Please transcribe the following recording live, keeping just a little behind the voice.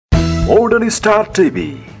Modern star TV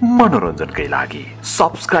मनोरञ्जनकै लागि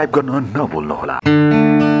subscribe गर्न नभुल्नुहोला।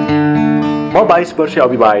 म 22 वर्षीय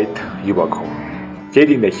अविवाहित युवक हुँ। केही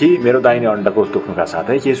दिनदेखि मेरो दाहिने अण्डकोष दुख्नुका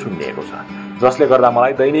साथै केही सुन्निएको छ, जसले गर्दा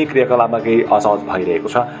मलाई दैनिक क्रियाकलापमा केही असहज भइरहेको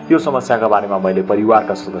छ। यो समस्याका बारेमा मैले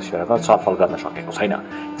परिवारका सदस्यहरूसँग छलफल गर्न सकेको छैन।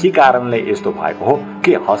 के कारणले यस्तो भएको हो?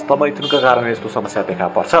 के हस्तमैथुनका कारण यस्तो समस्या देखा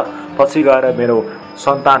पर्छ? पछि गएर मेरो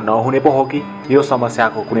सन्तान नहुने पो हो कि? यो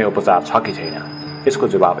समस्याको कुनै उपचार छ कि छैन? यसको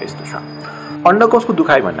जवाब यस्तो छ। अण्डकोषको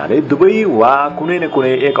दुखाइ भन्नाले दुवै वा कुनै न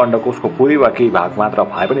कुनै एक अण्डकोषको पुरै वा केही भाग मात्र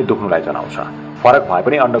भए पनि दुख्नुलाई जनाउँछ। फरक भए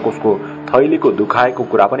पनि अण्डकोषको थैलीको दुखाइको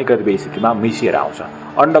कुरा पनि कतिपय स्थितिमा मिसिएर आउँछ।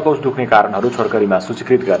 अण्डकोष दुख्ने कारणहरू छोटकरीमा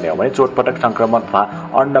सूचीकृत गर्ने हो भने चोटपटक सङ्क्रमण वा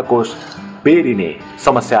अण्डकोष बेरिने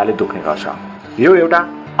समस्याले दुख्ने गर्छ। यो एउटा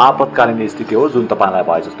आपतकालीन स्थिति हो जुन तपाईँलाई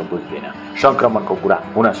भए जस्तो बुझ्दैन। सङ्क्रमणको कुरा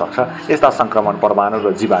हुन सक्छ। यस्ता सङ्क्रमण परमाणु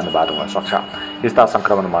र जीवाणुबाट हुन सक्छ। यस्ता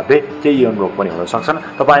सङ्क्रमणमध्ये केही यौन रोग पनि हुन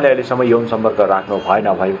सक्छन्। तपाईँले अहिलेसम्म यौन सम्पर्क राख्नु भए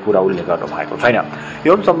नभएको कुरा उल्लेख गर्नु भएको छैन।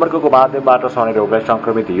 यौन सम्पर्कको माध्यमबाट सर्ने रोगलाई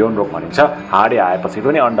सङ्क्रमित यौन रोग भनिन्छ। हाडे आएपछि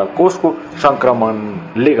पनि अण्डकोषको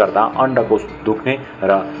सङ्क्रमणले गर्दा अण्डकोष दुख्ने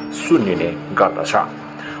र सुन्निने गर्दछ।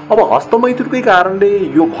 अब हस्तमैथुनकै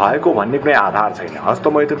कारणले यो भएको भन्ने कुनै आधार छैन।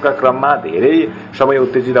 हस्तमैथुनका क्रममा धेरै समय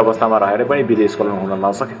उत्तेजित अवस्थामा रहेर पनि विदेशकलन हुन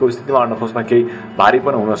नसकेको स्थितिमा अण्डकोषमा केही भारी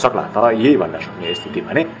पनि हुन सक्ला, तर यही भन्न सक्ने स्थिति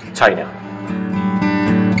भने छैन।